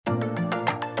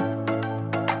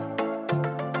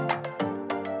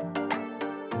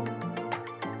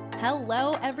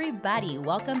Hello, everybody.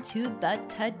 Welcome to The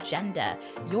Tagenda,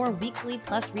 your weekly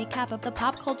plus recap of the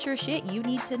pop culture shit you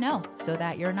need to know so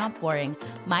that you're not boring.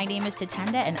 My name is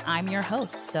Tatenda, and I'm your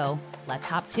host, so let's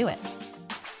hop to it.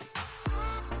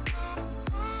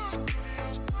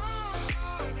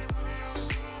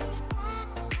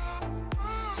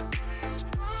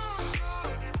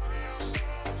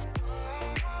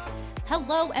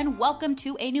 Hello and welcome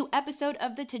to a new episode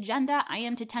of The Tagenda. I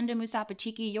am Tatenda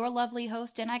Musapachiki, your lovely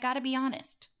host, and I gotta be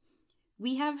honest,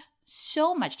 we have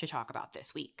so much to talk about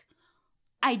this week.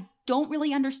 I don't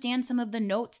really understand some of the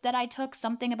notes that I took,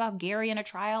 something about Gary in a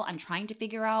trial. I'm trying to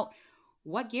figure out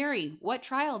what Gary, what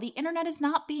trial. The internet is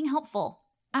not being helpful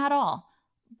at all.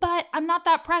 But I'm not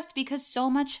that pressed because so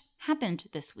much happened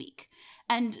this week.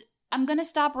 And I'm gonna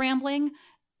stop rambling.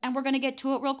 And we're going to get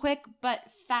to it real quick, but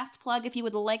fast plug if you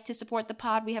would like to support the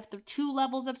pod. We have the two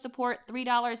levels of support,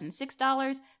 $3 and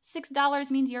 $6.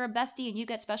 $6 means you're a bestie and you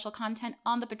get special content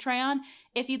on the Patreon.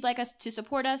 If you'd like us to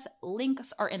support us,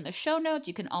 links are in the show notes.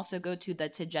 You can also go to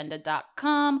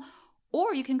thetagenda.com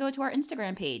or you can go to our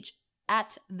Instagram page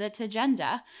at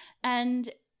thetagenda and,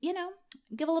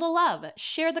 give a little love.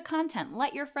 Share the content.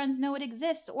 Let your friends know it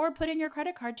exists or put in your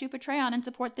credit card to Patreon and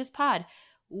support this pod.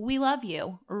 We love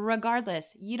you,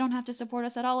 regardless. You don't have to support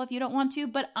us at all if you don't want to,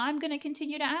 but I'm going to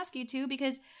continue to ask you to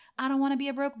because I don't want to be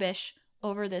a broke bish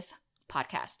over this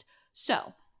podcast.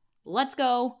 So, let's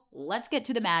go. Let's get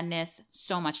to the madness.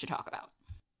 So much to talk about.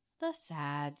 The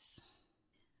sads.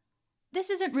 This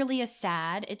isn't really a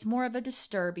sad. It's more of a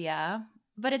disturbia.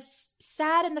 But it's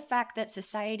sad in the fact that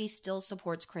society still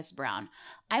supports Chris Brown.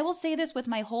 I will say this with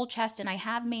my whole chest, and I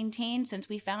have maintained since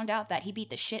we found out that he beat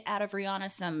the shit out of Rihanna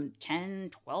some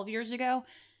 10, 12 years ago.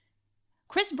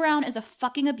 Chris Brown is a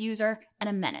fucking abuser and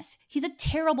a menace. He's a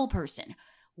terrible person.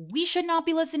 We should not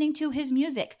be listening to his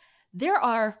music. There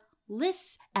are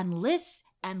lists and lists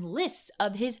and lists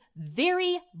of his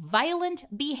very violent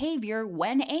behavior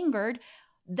when angered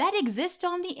that exist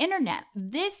on the internet.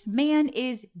 This man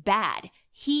is bad.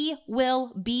 He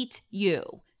will beat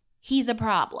you. He's a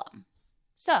problem.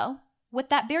 So, with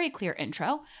that very clear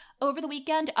intro, over the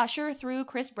weekend, Usher threw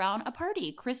Chris Brown a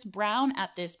party. Chris Brown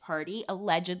at this party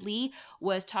allegedly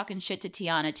was talking shit to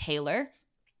Teyana Taylor,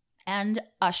 and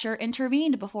Usher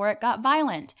intervened before it got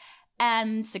violent.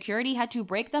 And security had to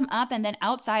break them up, and then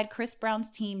outside, Chris Brown's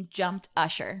team jumped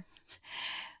Usher.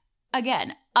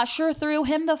 Again, Usher threw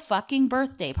him the fucking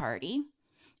birthday party.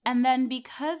 And then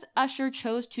because Usher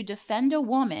chose to defend a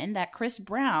woman that Chris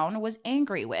Brown was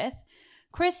angry with,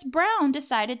 Chris Brown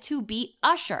decided to beat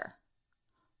Usher.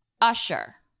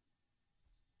 Usher.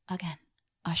 Again,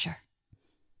 Usher.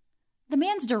 The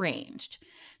man's deranged.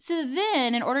 So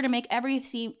then, in order to make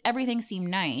everything seem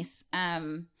nice,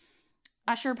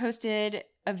 Usher posted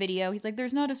a video. He's like,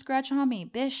 "There's not a scratch on me.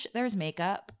 Bish, there's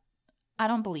makeup. I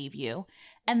don't believe you."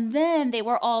 And then they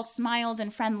were all smiles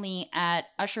and friendly at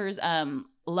Usher's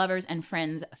Lovers and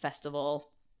Friends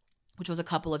Festival, which was a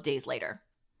couple of days later.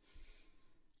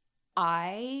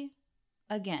 I,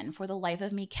 again, for the life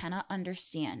of me, cannot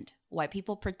understand why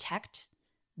people protect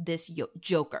this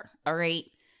joker, all right?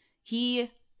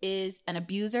 He is an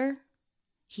abuser.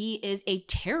 He is a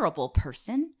terrible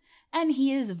person, and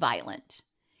he is violent.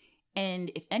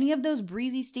 And if any of those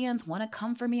breezy stands want to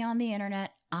come for me on the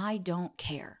internet, I don't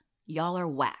care. Y'all are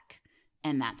whack.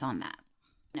 And that's on that.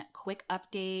 A quick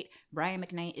update. Brian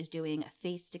McKnight is doing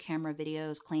face-to-camera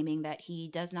videos claiming that he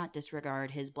does not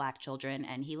disregard his black children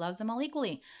and he loves them all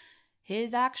equally.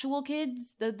 His actual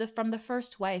kids, the from the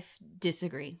first wife,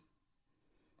 disagree.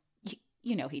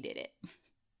 You know he did it.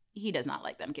 He does not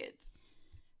like them kids.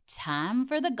 Time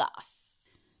for the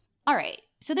goss. All right.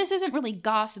 So this isn't really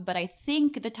goss, but I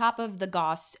think the top of the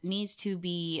goss needs to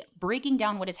be breaking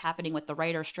down what is happening with the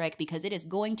writer's strike because it is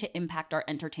going to impact our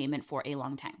entertainment for a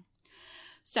long time.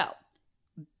 So,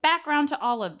 background to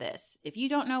all of this. If you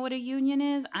don't know what a union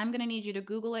is, I'm going to need you to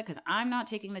Google it because I'm not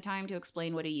taking the time to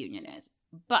explain what a union is.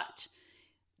 But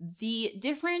the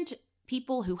different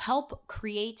people who help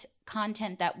create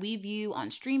content that we view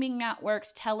on streaming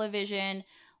networks, television,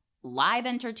 live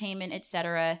entertainment,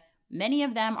 etc., many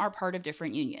of them are part of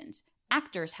different unions.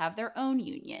 Actors have their own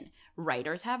union.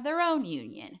 Writers have their own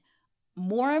union.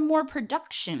 More and more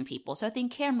production people, so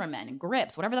think cameramen,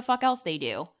 grips, whatever the fuck else they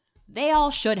do, they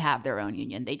all should have their own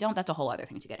union. They don't, that's a whole other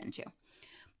thing to get into.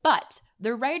 But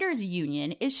the writers'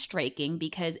 union is striking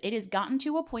because it has gotten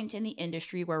to a point in the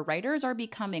industry where writers are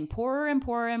becoming poorer and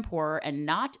poorer and poorer and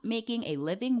not making a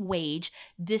living wage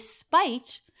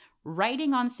despite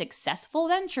writing on successful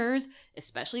ventures,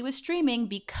 especially with streaming,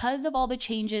 because of all the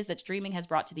changes that streaming has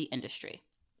brought to the industry.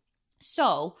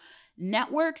 So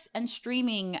networks and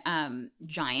streaming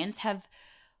giants have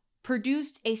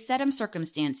produced a set of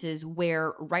circumstances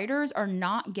where writers are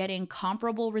not getting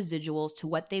comparable residuals to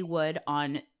what they would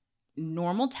on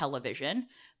normal television.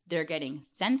 They're getting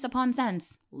cents upon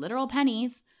cents, literal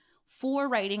pennies, for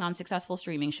writing on successful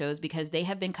streaming shows because they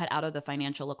have been cut out of the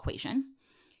financial equation.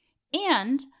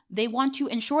 And they want to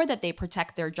ensure that they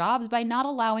protect their jobs by not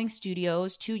allowing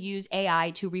studios to use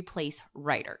AI to replace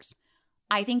writers.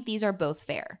 I think these are both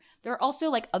fair. There are also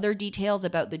like other details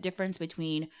about the difference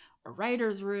between a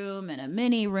writer's room and a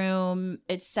mini room,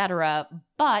 etc.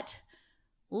 But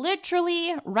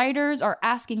literally, writers are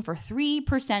asking for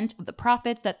 3% of the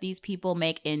profits that these people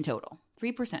make in total.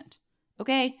 3%.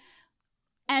 Okay?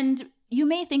 And you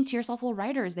may think to yourself, well,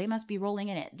 writers, they must be rolling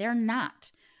in it. They're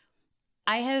not.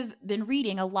 I have been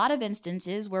reading a lot of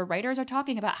instances where writers are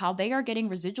talking about how they are getting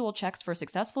residual checks for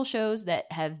successful shows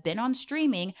that have been on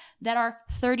streaming that are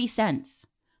 30 cents.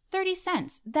 30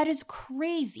 cents. That is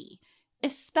crazy,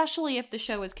 especially if the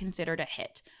show is considered a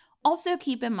hit. Also,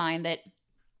 keep in mind that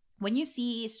when you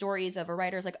see stories of a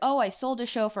writer's like, oh, I sold a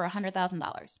show for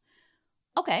 $100,000.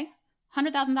 Okay,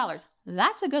 $100,000.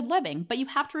 That's a good living, but you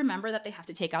have to remember that they have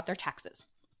to take out their taxes.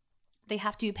 They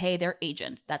have to pay their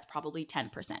agents. That's probably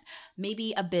 10%.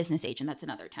 Maybe a business agent. That's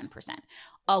another 10%.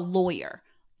 A lawyer,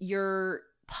 your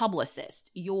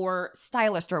publicist, your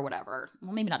stylist or whatever.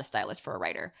 Well, maybe not a stylist for a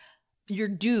writer. Your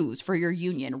dues for your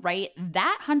union, right?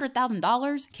 That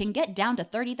 $100,000 can get down to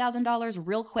 $30,000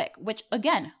 real quick, which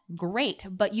again, great,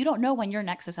 but you don't know when your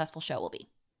next successful show will be.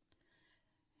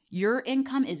 Your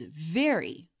income is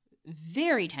very,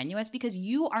 very tenuous because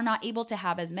you are not able to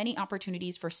have as many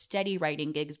opportunities for steady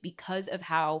writing gigs because of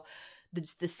how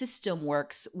the system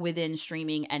works within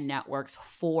streaming and networks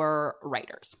for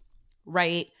writers,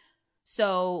 right?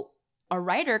 So a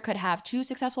writer could have 2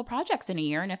 successful projects in a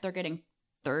year, and if they're getting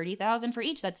 $30,000 for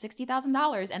each, that's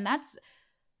 $60,000, and that's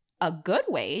a good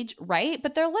wage, right?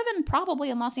 But they're living probably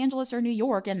in Los Angeles or New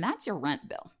York, and that's your rent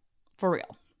bill, for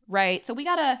real, right? So we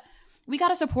gotta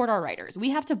support our writers. We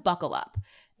have to buckle up.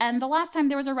 And the last time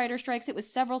there was a writer strikes, it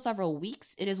was several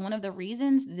weeks. It is one of the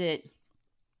reasons that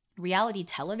reality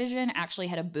television actually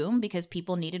had a boom because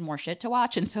people needed more shit to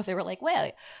watch, and so they were like,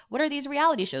 "Wait, what are these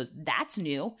reality shows? That's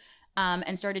new,"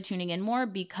 and started tuning in more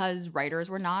because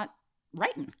writers were not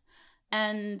writing.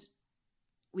 And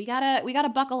we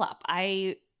gotta buckle up.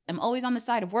 I am always on the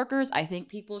side of workers. I think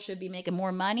people should be making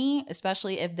more money,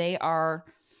 especially if they are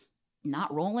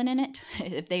not rolling in it,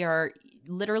 if they are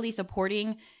literally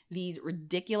supporting these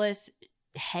ridiculous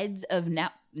heads of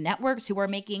networks who are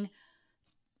making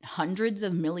hundreds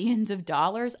of millions of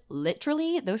dollars.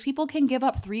 Literally, those people can give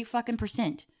up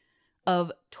 3%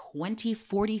 of $20,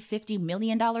 $40, $50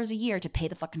 million a year to pay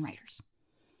the fucking writers.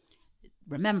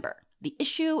 Remember, the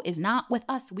issue is not with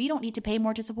us. We don't need to pay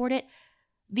more to support it.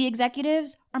 The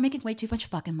executives are making way too much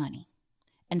fucking money.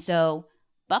 And so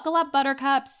buckle up,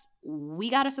 buttercups. We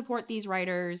got to support these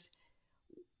writers.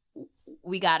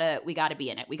 We gotta be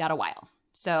in it. We got a while.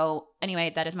 So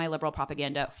anyway, that is my liberal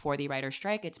propaganda for the writer's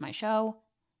strike. It's my show.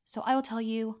 So I will tell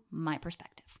you my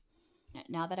perspective.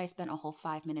 Now that I spent a whole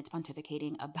 5 minutes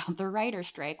pontificating about the writer's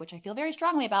strike, which I feel very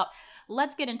strongly about,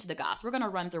 let's get into the goss. We're going to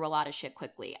run through a lot of shit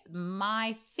quickly.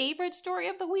 My favorite story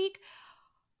of the week,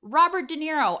 Robert De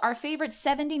Niro, our favorite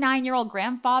 79-year-old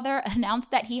grandfather,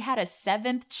 announced that he had a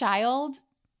 7th child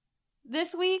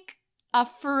this week. A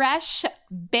fresh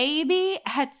baby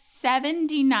at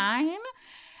 79.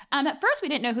 At first, we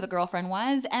didn't know who the girlfriend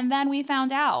was, and then we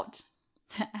found out.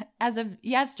 As of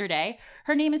yesterday,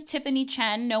 her name is Tiffany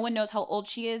Chen. No one knows how old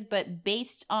she is, but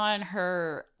based on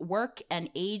her work and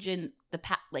age and the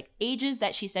ages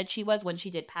that she said she was when she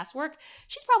did past work,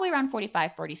 she's probably around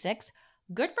 45, 46.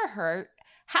 Good for her.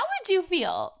 How would you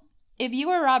feel if you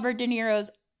were Robert De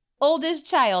Niro's oldest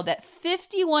child at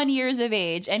 51 years of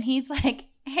age and he's like,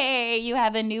 "Hey, you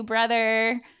have a new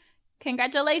brother.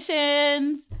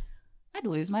 Congratulations." I'd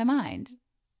lose my mind.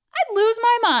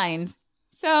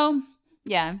 So,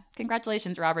 yeah,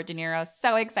 congratulations, Robert De Niro.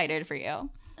 So excited for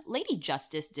you. Lady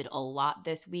Justice did a lot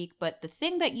this week, but the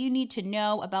thing that you need to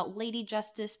know about Lady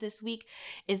Justice this week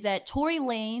is that Tory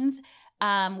Lanez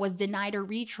was denied a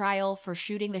retrial for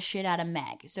shooting the shit out of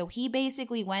Meg. So he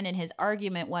basically went and his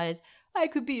argument was, "I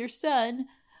could be your son.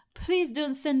 Please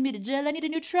don't send me to jail. I need a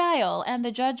new trial." And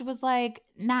the judge was like,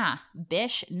 "Nah,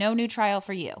 bish, no new trial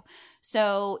for you."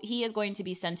 So he is going to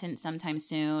be sentenced sometime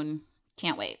soon.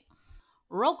 Can't wait.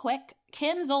 Real quick,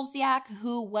 Kim Zolciak,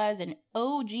 who was an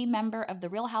OG member of the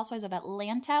Real Housewives of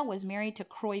Atlanta, was married to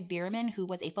Kroy Biermann, who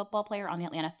was a football player on the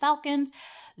Atlanta Falcons.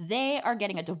 They are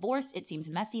getting a divorce. It seems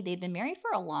messy. They've been married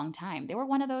for a long time. They were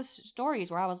one of those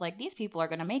stories where I was like, these people are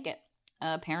going to make it.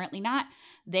 Apparently not.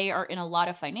 They are in a lot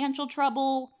of financial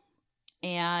trouble.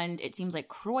 And it seems like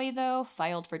Kroy, though,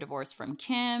 filed for divorce from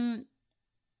Kim.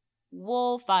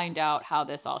 We'll find out how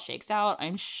this all shakes out.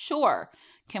 I'm sure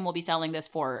Kim will be selling this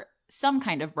for some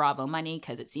kind of Bravo money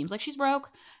because it seems like she's broke.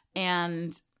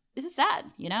 And this is sad,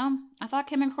 you know? I thought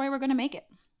Kim and Kroy were going to make it,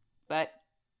 but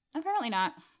apparently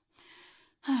not.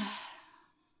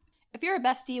 If you're a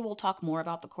bestie, we'll talk more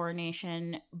about the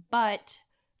coronation. But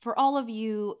for all of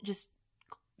you, just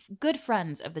good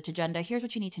friends of the Tagenda, here's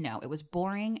what you need to know. It was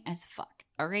boring as fuck,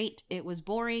 all right? It was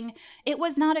boring. It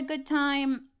was not a good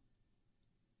time.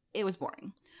 It was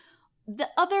boring. The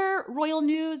other royal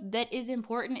news that is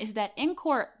important is that in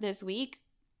court this week,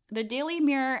 the Daily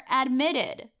Mirror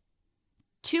admitted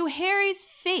to Harry's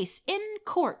face in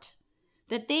court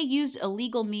that they used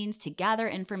illegal means to gather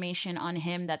information on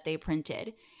him that they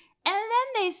printed. And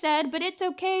then they said, but it's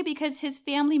okay because his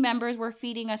family members were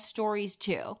feeding us stories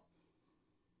too.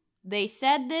 They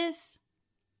said this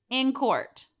in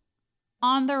court,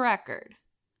 on the record,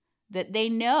 that they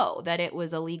know that it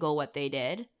was illegal what they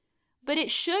did, but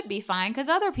it should be fine because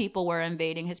other people were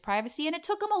invading his privacy and it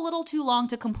took him a little too long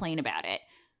to complain about it.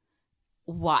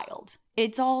 Wild.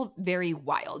 It's all very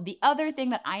wild. The other thing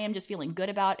that I am just feeling good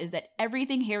about is that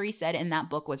everything Harry said in that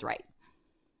book was right.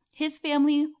 His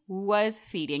family was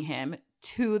feeding him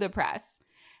to the press,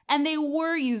 and they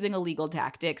were using illegal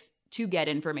tactics to get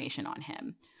information on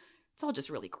him. It's all just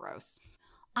really gross.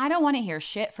 I don't want to hear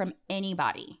shit from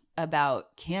anybody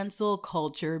about cancel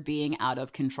culture being out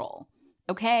of control,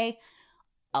 okay?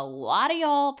 A lot of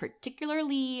y'all,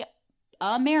 particularly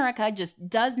America, just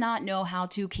does not know how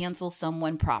to cancel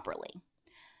someone properly.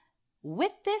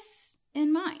 With this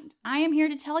in mind, I am here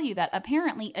to tell you that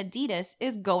apparently Adidas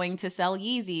is going to sell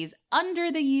Yeezys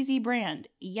under the Yeezy brand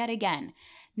yet again.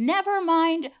 Never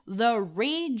mind the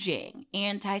raging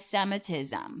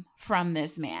anti-Semitism from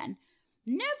this man.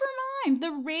 Never mind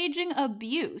the raging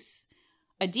abuse.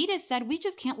 Adidas said, we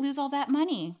just can't lose all that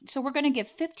money. So we're going to give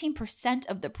 15%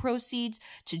 of the proceeds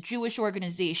to Jewish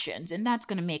organizations, and that's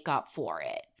going to make up for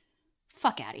it.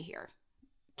 Fuck out of here.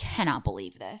 Cannot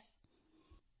believe this.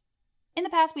 In the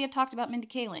past, we have talked about Mindy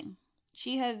Kaling.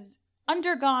 She has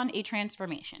undergone a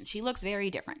transformation. She looks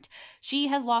very different. She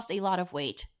has lost a lot of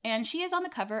weight, and she is on the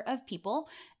cover of People,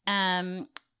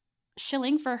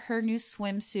 shilling for her new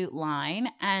swimsuit line.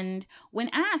 And when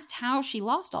asked how she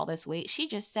lost all this weight, she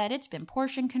just said, it's been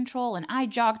portion control and I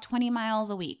jog 20 miles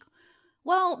a week.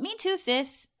 Well, me too,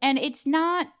 sis. And it's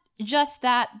not just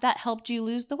that helped you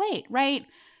lose the weight, right?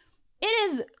 It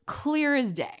is clear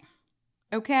as day.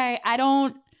 Okay? I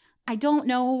don't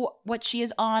know what she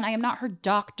is on. I am not her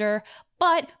doctor,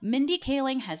 but Mindy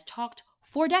Kaling has talked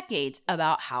for decades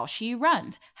about how she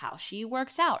runs, how she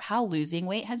works out, how losing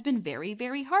weight has been very,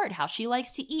 very hard, how she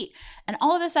likes to eat. And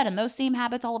all of a sudden, those same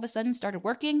habits all of a sudden started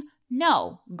working.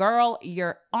 No, girl,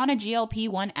 you're on a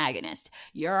GLP-1 agonist.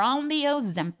 You're on the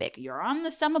Ozempic. You're on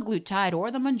the semaglutide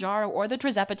or the Mounjaro or the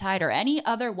tirzepatide or any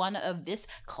other one of this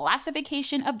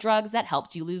classification of drugs that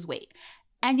helps you lose weight.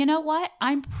 And you know what?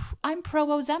 I'm pro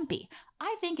Ozempic.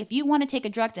 I think if you want to take a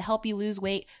drug to help you lose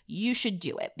weight, you should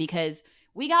do it because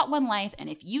we got one life, and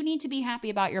if you need to be happy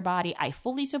about your body, I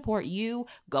fully support you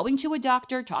going to a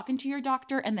doctor, talking to your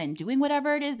doctor, and then doing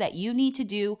whatever it is that you need to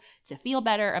do to feel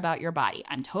better about your body.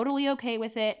 I'm totally okay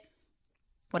with it.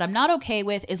 What I'm not okay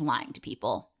with is lying to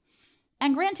people.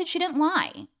 And granted, she didn't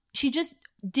lie. She just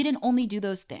didn't only do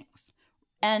those things.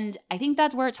 And I think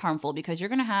that's where it's harmful because you're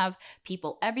going to have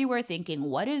people everywhere thinking,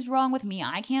 what is wrong with me?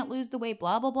 I can't lose the weight,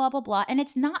 blah, blah, blah, blah, blah. And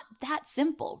it's not that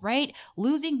simple, right?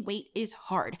 Losing weight is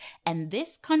hard. And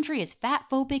this country is fat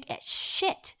phobic as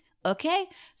shit, okay?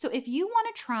 So if you want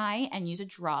to try and use a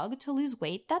drug to lose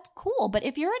weight, that's cool. But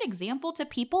if you're an example to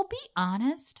people, be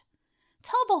honest.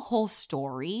 Tell the whole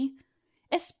story,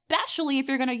 especially if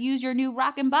you're going to use your new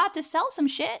rockin' bot to sell some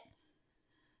shit.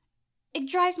 It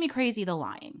drives me crazy, the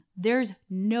lying. There's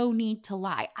no need to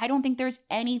lie. I don't think there's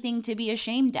anything to be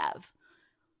ashamed of.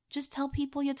 Just tell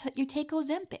people you take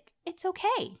Ozempic. It's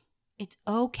okay. It's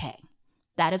okay.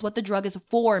 That is what the drug is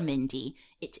for, Mindy.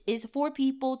 It is for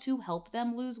people to help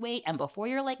them lose weight. And before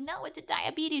you're like, no, it's a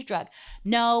diabetes drug.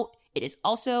 No, it is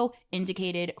also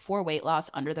indicated for weight loss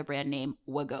under the brand name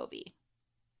Wegovy.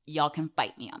 Y'all can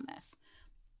fight me on this.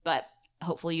 But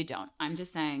hopefully you don't. I'm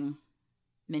just saying,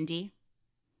 Mindy,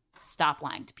 stop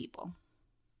lying to people.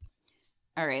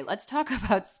 All right, let's talk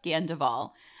about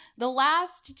Scandoval. The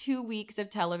last 2 weeks of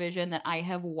television that I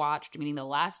have watched, meaning the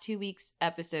last 2 weeks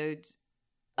episodes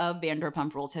of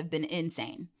Vanderpump Rules, have been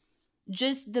insane.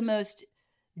 Just the most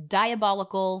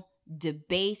diabolical,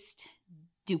 debased,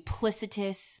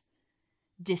 duplicitous,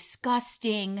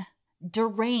 disgusting,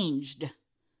 deranged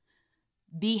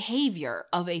behavior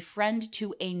of a friend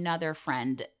to another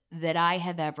friend that I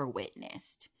have ever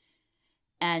witnessed.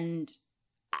 And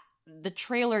the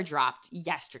trailer dropped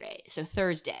yesterday, so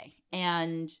Thursday,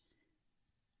 and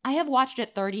I have watched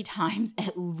it 30 times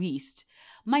at least.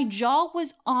 My jaw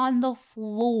was on the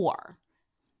floor.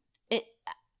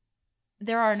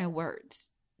 There are no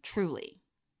words, truly.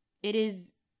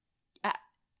 It's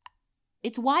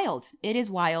wild. It is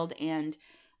wild, and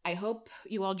I hope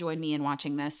you all join me in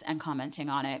watching this and commenting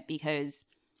on it, because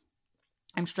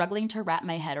I'm struggling to wrap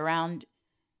my head around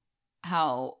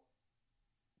how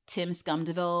Tim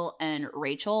Scumdeville and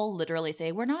Rachel literally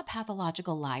say, "We're not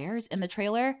pathological liars" in the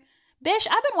trailer. Bish,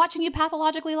 I've been watching you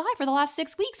pathologically lie for the last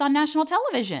 6 weeks on national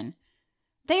television.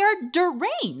 They are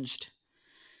deranged.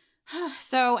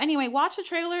 So anyway, watch the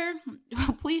trailer.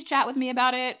 Please chat with me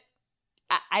about it.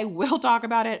 I will talk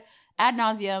about it ad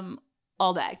nauseum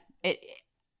all day.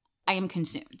 I am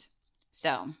consumed.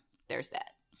 So there's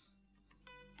that.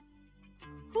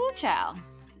 Whoo, chow.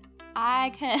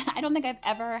 I don't think I've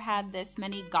ever had this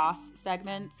many goss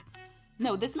segments.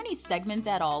 No, this many segments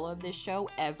at all of this show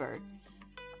ever.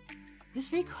 This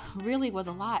week really was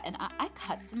a lot, and I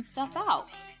cut some stuff out.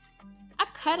 I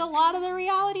cut a lot of the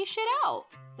reality shit out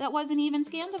that wasn't even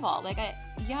Scandival.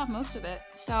 Most of it.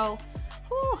 So,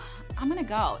 I'm gonna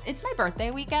go. It's my birthday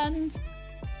weekend,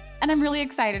 and I'm really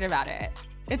excited about it.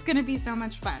 It's gonna be so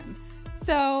much fun.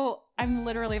 So, I'm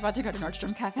literally about to go to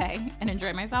Nordstrom Cafe and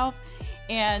enjoy myself,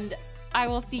 and I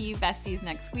will see you besties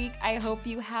next week. I hope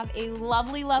you have a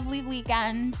lovely, lovely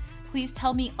weekend. Please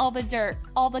tell me all the dirt,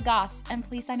 all the goss, and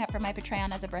please sign up for my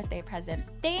Patreon as a birthday present.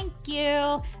 Thank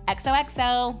you.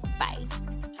 XOXO. Bye.